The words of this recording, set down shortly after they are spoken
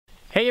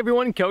Hey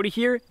everyone, Cody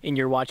here, and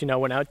you're watching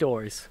Owen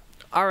Outdoors.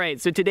 Alright,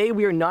 so today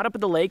we are not up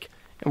at the lake,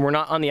 and we're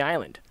not on the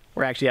island.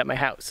 We're actually at my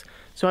house.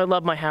 So I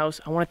love my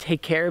house, I want to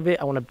take care of it,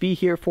 I want to be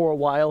here for a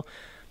while.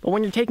 But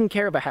when you're taking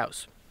care of a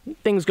house,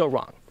 things go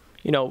wrong.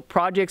 You know,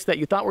 projects that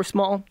you thought were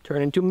small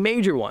turn into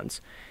major ones.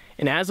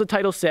 And as the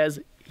title says,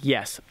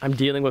 yes, I'm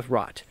dealing with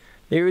rot.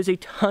 There is a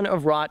ton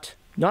of rot,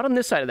 not on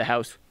this side of the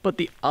house, but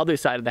the other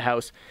side of the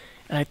house.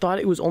 And I thought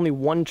it was only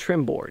one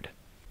trim board.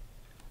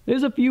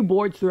 There's a few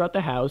boards throughout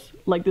the house,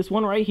 like this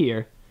one right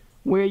here,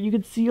 where you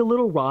could see a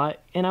little rot,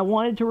 and I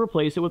wanted to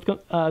replace it with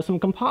some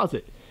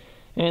composite.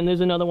 And there's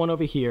another one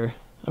over here.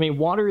 I mean,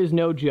 water is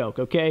no joke,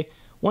 okay?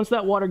 Once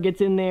that water gets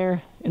in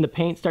there and the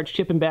paint starts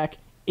chipping back,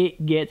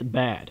 it gets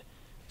bad.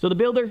 So the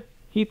builder,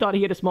 he thought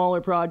he had a smaller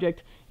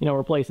project, you know,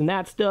 replacing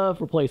that stuff,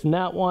 replacing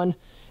that one,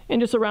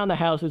 and just around the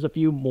house there's a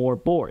few more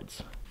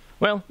boards.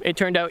 Well, it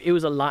turned out it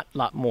was a lot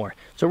more.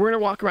 So we're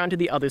gonna walk around to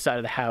the other side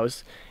of the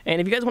house. And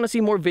if you guys wanna see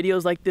more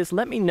videos like this,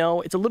 let me know.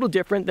 It's a little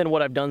different than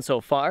what I've done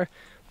so far.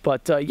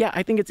 But yeah,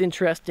 I think it's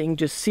interesting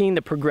just seeing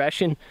the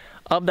progression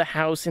of the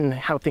house and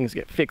how things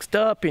get fixed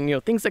up and, you know,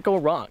 things that go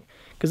wrong.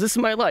 Because this is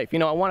my life. You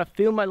know, I wanna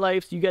film my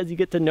life so you guys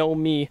get to know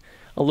me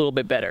a little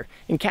bit better.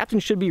 And Captain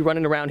should be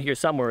running around here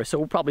somewhere, so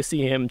we'll probably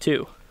see him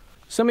too.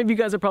 Some of you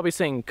guys are probably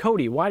saying,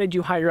 Cody, why did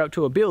you hire out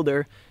to a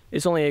builder?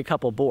 It's only a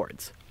couple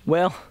boards.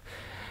 Well,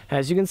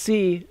 as you can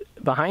see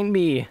behind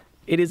me,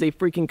 it is a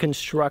freaking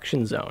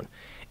construction zone.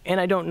 And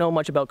I don't know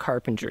much about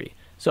carpentry.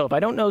 So if I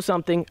don't know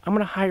something, I'm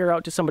gonna hire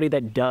out to somebody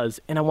that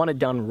does, and I want it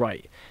done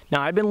right.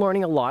 Now, I've been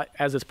learning a lot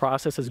as this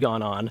process has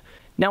gone on.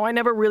 Now, I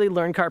never really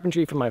learned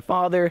carpentry from my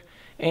father,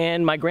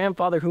 and my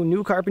grandfather who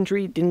knew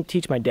carpentry didn't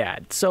teach my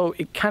dad. So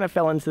it kind of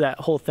fell into that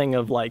whole thing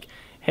of like,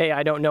 hey,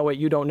 I don't know it,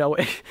 you don't know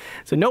it.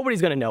 So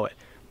nobody's gonna know it.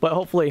 But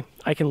hopefully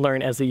I can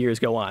learn as the years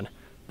go on.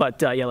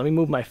 But yeah, let me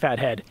move my fat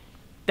head.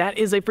 That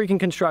is a freaking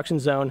construction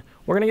zone.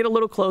 We're gonna get a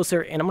little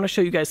closer and I'm gonna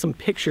show you guys some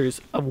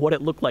pictures of what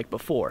it looked like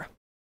before.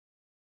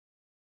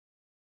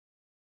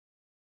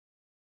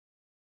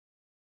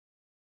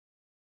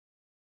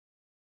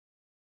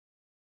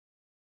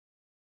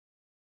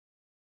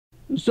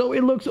 So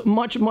it looks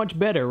much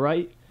better,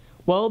 right?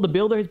 Well, the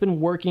builder has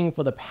been working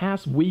for the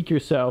past week or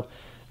so.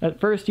 At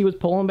first he was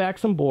pulling back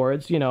some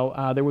boards, you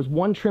know, there was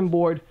one trim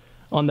board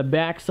on the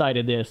back side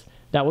of this.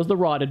 That was the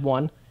rotted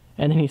one.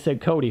 And then he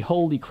said, Cody,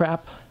 holy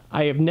crap,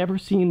 I have never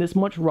seen this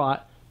much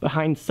rot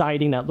behind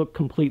siding that looked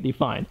completely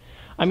fine.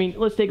 I mean,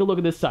 let's take a look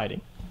at this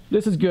siding.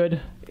 This is good.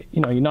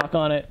 You know, you knock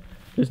on it,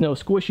 there's no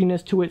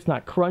squishiness to it, it's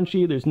not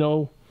crunchy, there's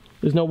no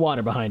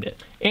water behind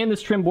it. And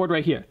this trim board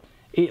right here,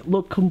 it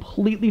looked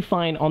completely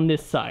fine on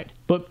this side,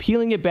 but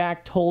peeling it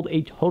back told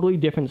a totally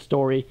different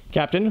story.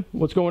 Captain,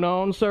 what's going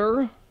on,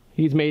 sir?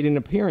 He's made an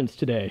appearance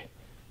today.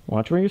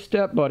 Watch where you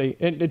step, buddy.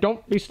 And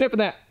don't be sniffing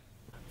that.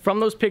 From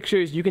those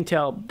pictures, you can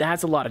tell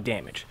that's a lot of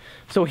damage.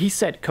 So he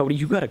said, Cody,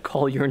 you gotta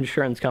call your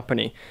insurance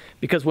company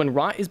because when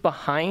rot is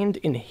behind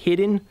and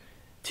hidden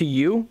to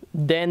you,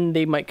 then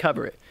they might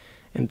cover it.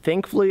 And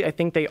thankfully, I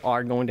think they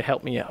are going to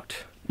help me out.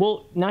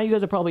 Well, now you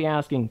guys are probably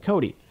asking,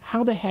 Cody,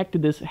 how the heck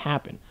did this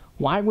happen?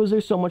 Why was there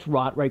so much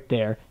rot right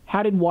there?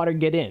 How did water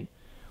get in?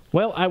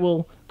 Well, I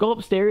will go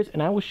upstairs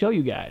and I will show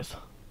you guys.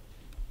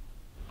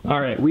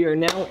 All right, we are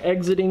now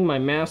exiting my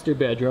master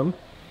bedroom.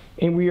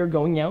 And we are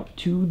going out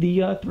to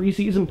the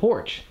three-season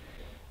porch.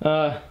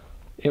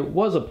 It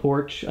was a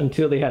porch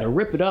until they had to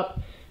rip it up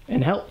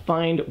and help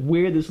find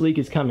where this leak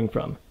is coming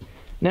from.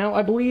 Now,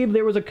 I believe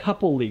there was a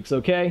couple leaks,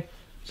 okay?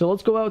 So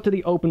let's go out to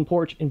the open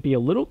porch and be a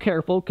little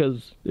careful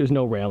because there's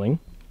no railing.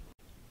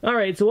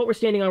 Alright, so what we're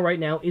standing on right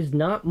now is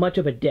not much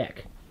of a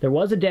deck. There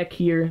was a deck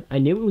here, I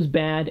knew it was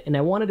bad, and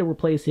I wanted to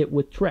replace it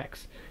with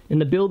Trex. And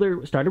the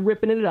builder started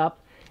ripping it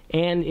up,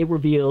 and it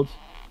revealed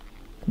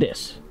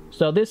this.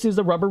 So this is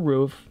a rubber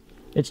roof.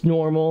 It's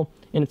normal,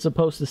 and it's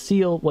supposed to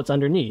seal what's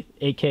underneath,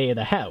 aka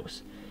the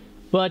house.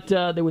 But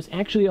there was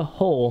actually a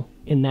hole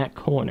in that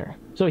corner.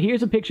 So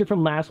here's a picture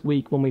from last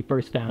week when we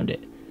first found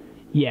it.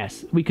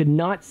 Yes, we could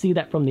not see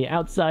that from the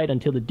outside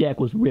until the deck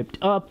was ripped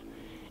up,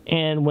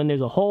 and when there's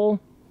a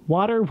hole,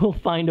 water will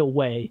find a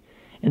way.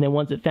 And then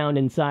once it found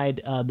inside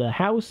the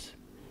house,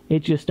 it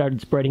just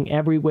started spreading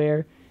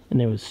everywhere, and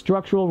there was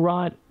structural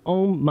rot.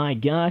 Oh my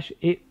gosh,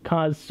 it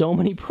caused so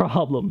many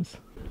problems.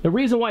 The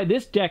reason why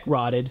this deck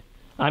rotted,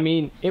 I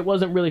mean, it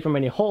wasn't really from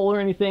any hole or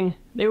anything.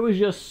 There was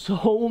just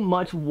so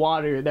much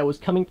water that was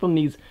coming from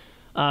these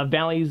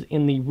valleys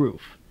in the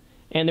roof.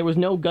 And there was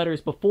no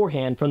gutters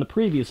beforehand from the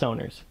previous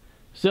owners.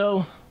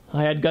 So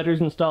I had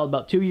gutters installed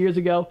about 2 years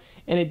ago,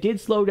 and it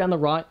did slow down the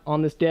rot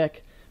on this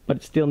deck, but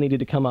it still needed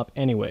to come up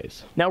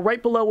anyways. Now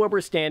right below where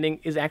we're standing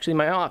is actually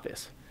my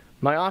office.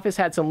 My office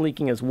had some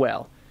leaking as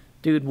well.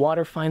 Dude,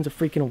 water finds a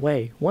freaking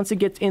way. Once it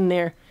gets in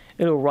there,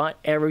 it'll rot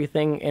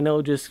everything and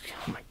it'll just,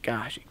 oh my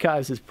gosh, it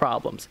causes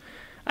problems.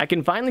 I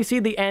can finally see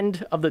the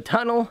end of the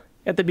tunnel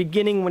at the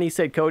beginning when he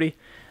said, Cody,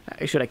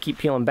 should I keep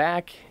peeling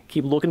back,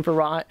 keep looking for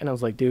rot? And I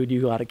was like, dude,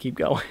 you gotta keep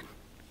going.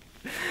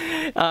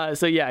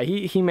 So yeah,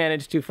 he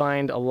managed to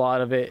find a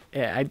lot of it.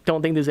 I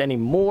don't think there's any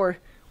more,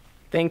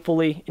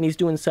 thankfully, and he's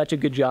doing such a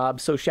good job.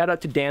 So shout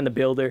out to Dan the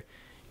builder.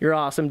 You're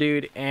awesome,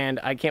 dude, and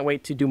I can't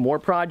wait to do more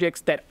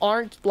projects that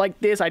aren't like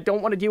this. I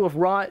don't want to deal with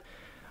rot.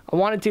 I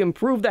wanted to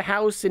improve the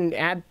house and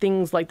add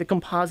things like the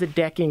composite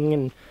decking,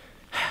 and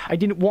I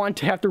didn't want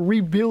to have to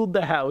rebuild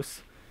the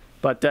house.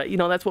 But, you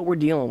know, that's what we're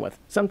dealing with.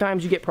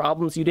 Sometimes you get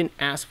problems you didn't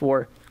ask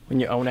for when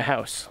you own a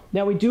house.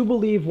 Now, we do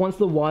believe once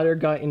the water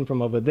got in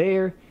from over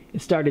there,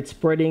 it started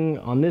spreading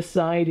on this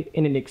side,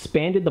 and it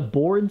expanded the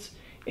boards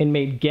and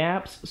made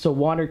gaps so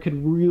water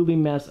could really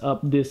mess up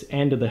this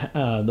end of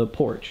the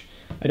porch.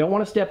 I don't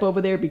want to step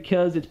over there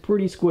because it's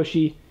pretty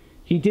squishy.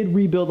 He did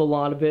rebuild a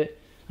lot of it.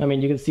 I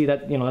mean, you can see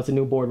that, you know, that's a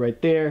new board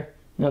right there.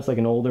 That's like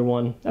an older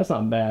one. That's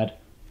not bad.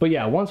 But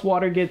yeah, once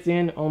water gets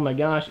in, oh my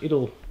gosh,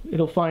 it'll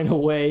find a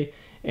way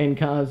and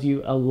cause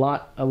you a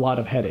lot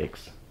of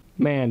headaches.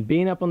 Man,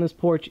 being up on this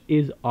porch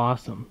is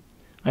awesome.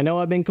 I know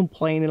I've been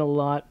complaining a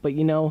lot, but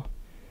you know,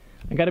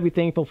 I gotta be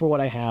thankful for what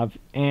I have.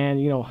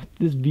 And you know,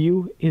 this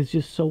view is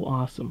just so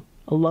awesome.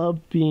 I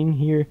love being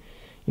here.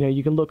 You know,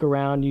 you can look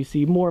around, you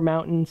see more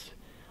mountains.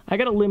 I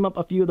gotta limb up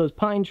a few of those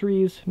pine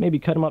trees, maybe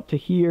cut them up to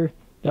here.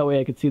 That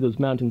way I could see those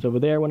mountains over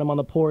there when I'm on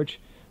the porch.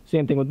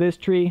 Same thing with this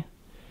tree.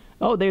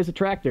 Oh, there's a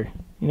tractor.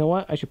 You know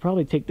what? I should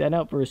probably take that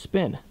out for a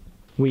spin.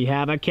 We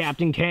have a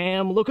Captain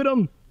Cam. Look at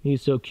him.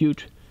 He's so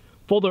cute.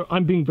 Father,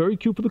 I'm being very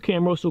cute for the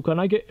camera, so can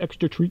I get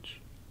extra treats?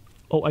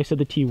 Oh, I said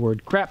the T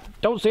word. Crap,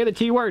 don't say the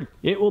T word.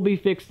 It will be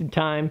fixed in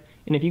time.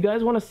 And if you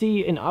guys want to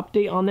see an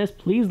update on this,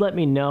 please let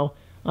me know.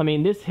 I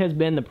mean, this has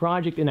been the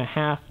project and a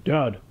half.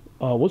 Dad,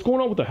 what's going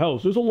on with the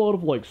house? There's a lot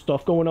of, like,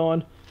 stuff going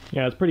on.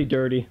 Yeah, it's pretty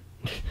dirty.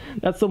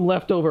 That's some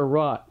leftover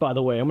rot, by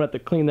the way. I'm gonna have to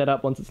clean that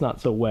up once it's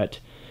not so wet.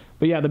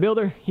 But yeah, the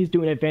builder, he's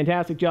doing a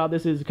fantastic job.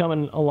 This is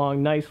coming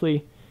along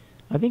nicely.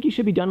 I think he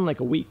should be done in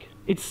like a week.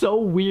 It's so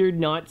weird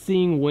not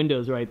seeing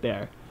windows right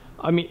there.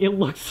 I mean, it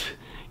looks,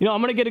 you know, I'm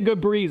gonna get a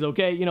good breeze,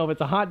 okay? You know, if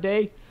it's a hot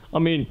day, I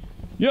mean,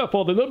 yeah,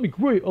 Father, that'd be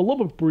great. I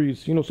love a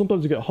breeze. You know,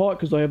 sometimes I get hot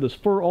because I have this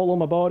fur all on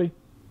my body.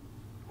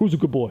 Who's a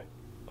good boy?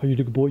 Are you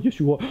the good boy? Yes,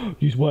 you are.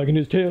 He's wagging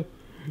his tail.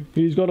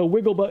 He's got a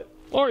wiggle butt.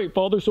 All right,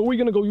 Father, so we're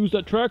gonna go use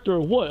that tractor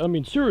or what? I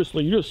mean,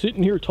 seriously, you're just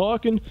sitting here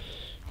talking.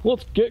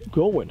 Let's get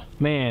going.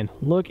 Man,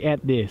 look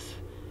at this.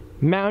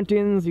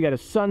 Mountains, you got a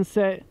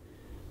sunset.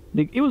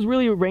 It was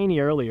really rainy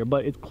earlier,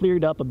 but it's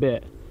cleared up a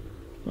bit.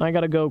 I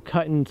gotta go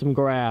cutting some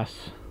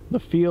grass. The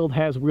field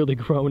has really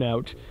grown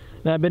out,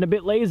 and I've been a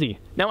bit lazy.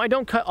 Now, I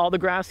don't cut all the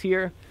grass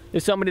here.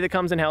 There's somebody that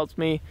comes and helps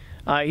me.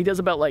 He does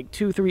about like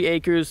 2-3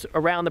 acres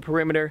around the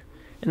perimeter.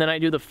 And then I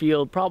do the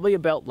field probably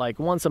about like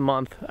once a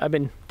month. I've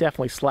been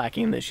definitely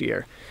slacking this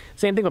year.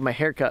 Same thing with my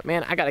haircut.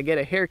 Man, I gotta get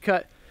a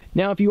haircut.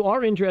 Now, if you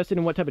are interested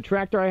in what type of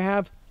tractor I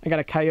have, I got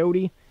a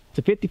Cody. It's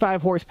a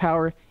 55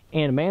 horsepower,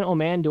 and man, oh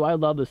man, do I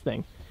love this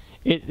thing.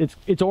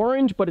 It's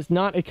orange, but it's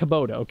not a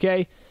Kubota,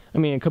 okay? I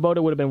mean, a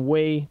Kubota would have been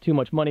way too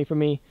much money for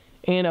me,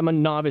 and I'm a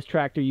novice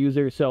tractor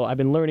user, so I've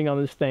been learning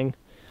on this thing.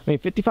 I mean,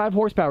 55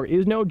 horsepower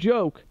is no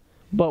joke,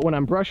 but when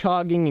I'm brush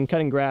hogging and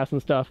cutting grass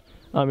and stuff,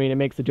 I mean, it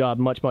makes the job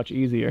much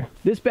easier.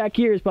 This back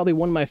here is probably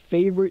one of my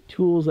favorite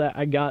tools that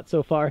I got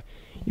so far.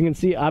 You can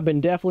see I've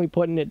been definitely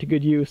putting it to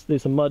good use.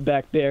 There's some mud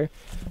back there,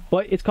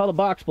 but it's called a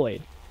box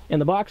blade. And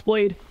the box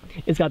blade,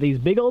 it's got these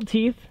big old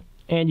teeth,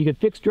 and you can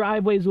fix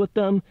driveways with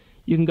them.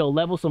 You can go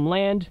level some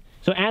land.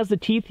 So as the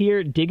teeth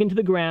here dig into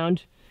the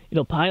ground,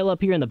 it'll pile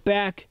up here in the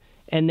back,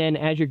 and then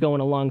as you're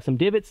going along some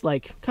divots,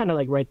 like kind of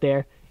like right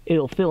there,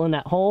 it'll fill in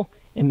that hole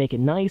and make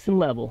it nice and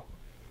level.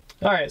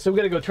 All right, so we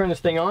gotta go turn this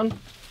thing on.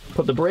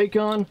 Put the brake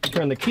on,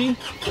 turn the key.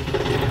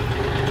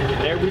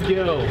 There we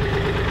go.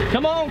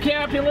 Come on,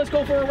 Captain, let's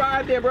go for a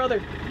ride there,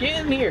 brother.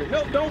 Get in here.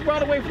 No, don't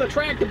run away from the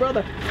tractor,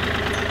 brother.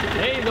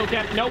 There you go,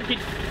 Captain. No,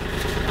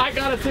 I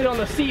gotta sit on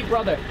the seat,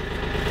 brother.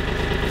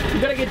 You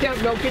gotta get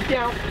down. No, get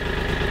down.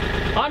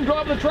 I'm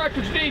driving the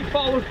tractor today,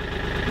 father.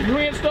 You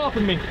ain't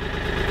stopping me.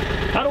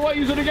 How do I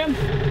use it again?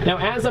 Now,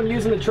 as I'm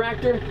using the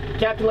tractor,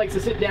 Captain likes to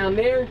sit down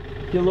there.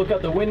 He'll look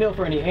out the window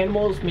for any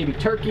animals, maybe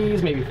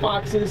turkeys, maybe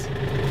foxes.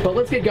 But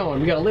let's get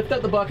going. We gotta lift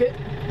up the bucket.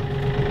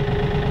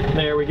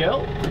 There we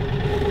go.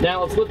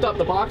 Now let's lift up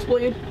the box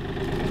blade.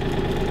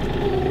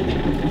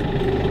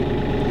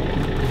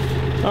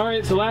 All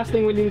right, so last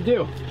thing we need to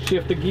do,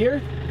 shift the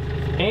gear,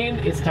 and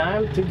it's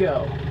time to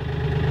go.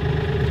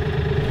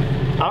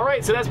 All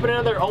right, so that's been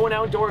another Owen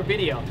Outdoor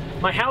video.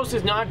 My house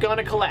is not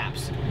gonna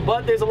collapse,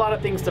 but there's a lot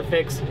of things to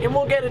fix, and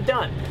we'll get it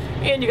done.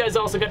 And you guys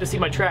also got to see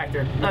my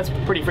tractor. That's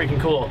pretty freaking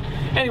cool.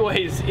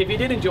 Anyways, if you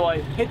did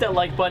enjoy, hit that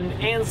like button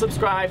and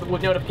subscribe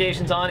with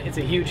notifications on. It's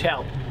a huge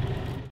help.